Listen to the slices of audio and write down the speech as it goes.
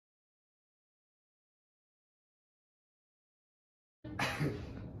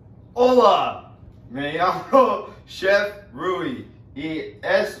Hola, me llamo Chef Rui y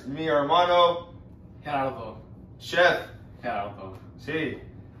es mi hermano Cardoso. Chef. Cardoso. Sí.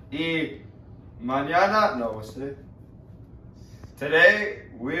 Y mañana, no, what's today? Today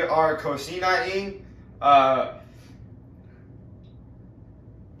we are cocinaing. What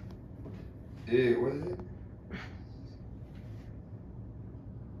is it?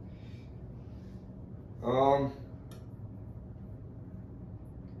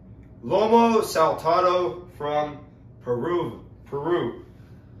 Lomo saltado from Peru.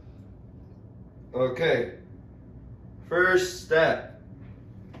 Okay. First step.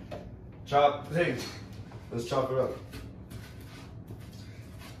 Chop things. Let's chop it up.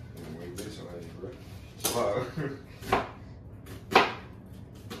 Wait, this already, right? Wow.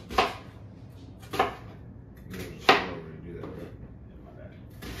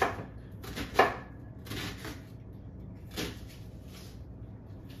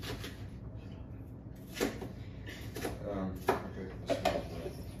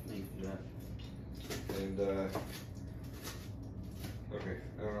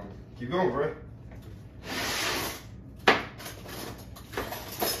 Keep going, bro.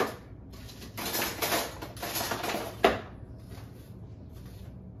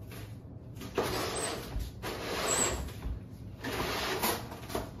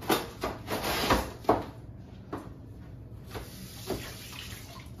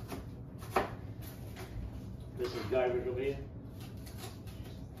 This is garbage over here.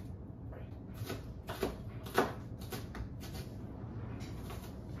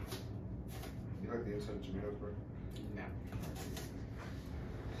 You like the inside of tomatoes, bro? No.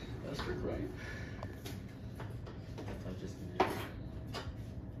 That's for right. That's just in there.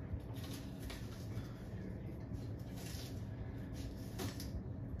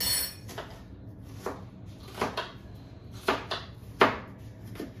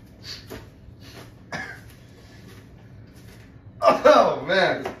 Oh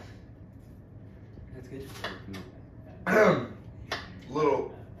man. That's good. A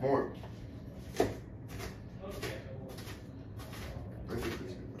little more.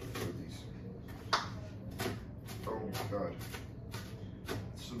 Oh my god.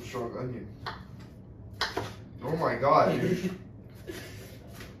 Some strong onion. Oh my god, dude.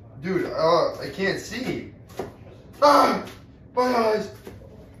 Dude, I can't see. Ah! My eyes!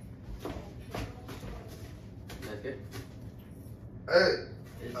 That's good.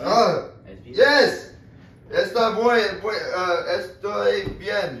 Yes! Está estoy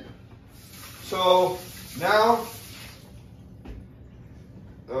bien. So, now,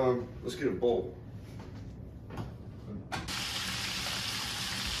 let's get a bowl.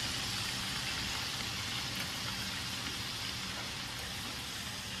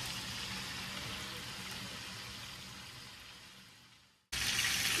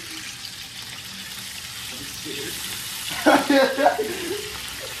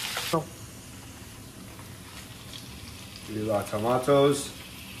 We got tomatoes.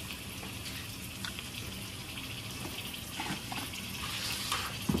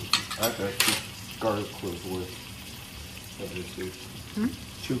 I have to have 2 garlic cloves worth of this, dude.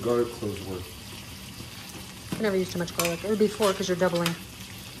 2 garlic cloves worth. I never use too much garlic. It would be 4 because you're doubling.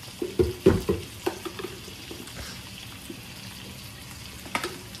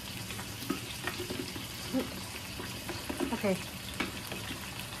 Okay.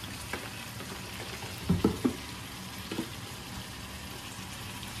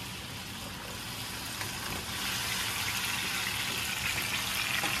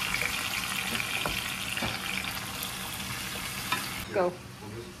 Go.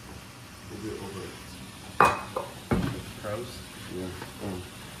 Gross. Yeah.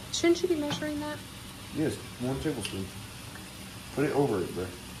 Shouldn't you be measuring that? Yes, 1 tablespoon. Put it over it, bro.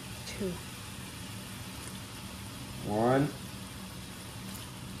 2. 1,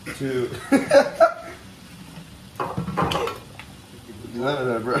 2. None of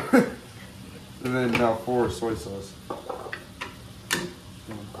that, bro. And then now 4 soy sauce.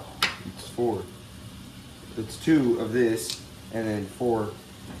 It's 4. It's 2 of this, and then 4.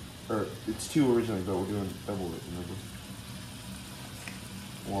 Or it's 2 originally, but we're doing double it. Remember?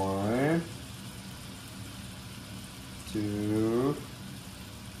 1, 2,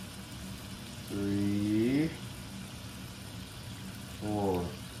 3, 4.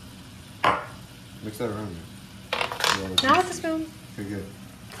 Mix that around. Now with the spoon. Okay, good.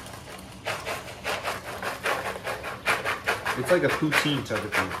 It's like a poutine type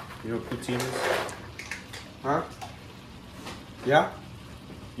of thing. You know what poutine is? Huh? Yeah?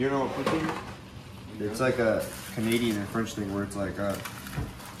 You know what poutine is? It's like a Canadian and French thing where it's like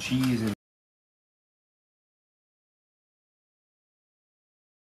cheese and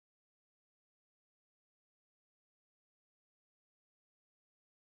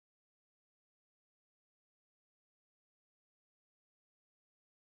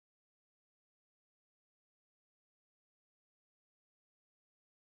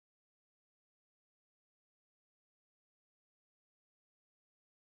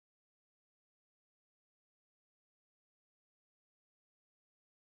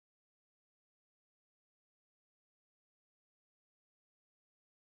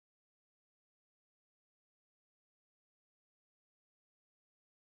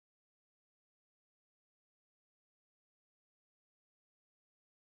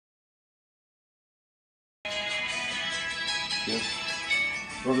Yeah.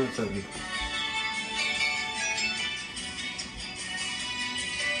 Go to the 70.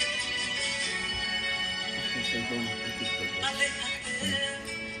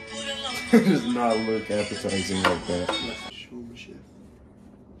 It does not look appetizing like that. Show me shit.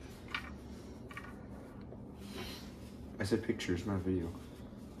 I said pictures, not video.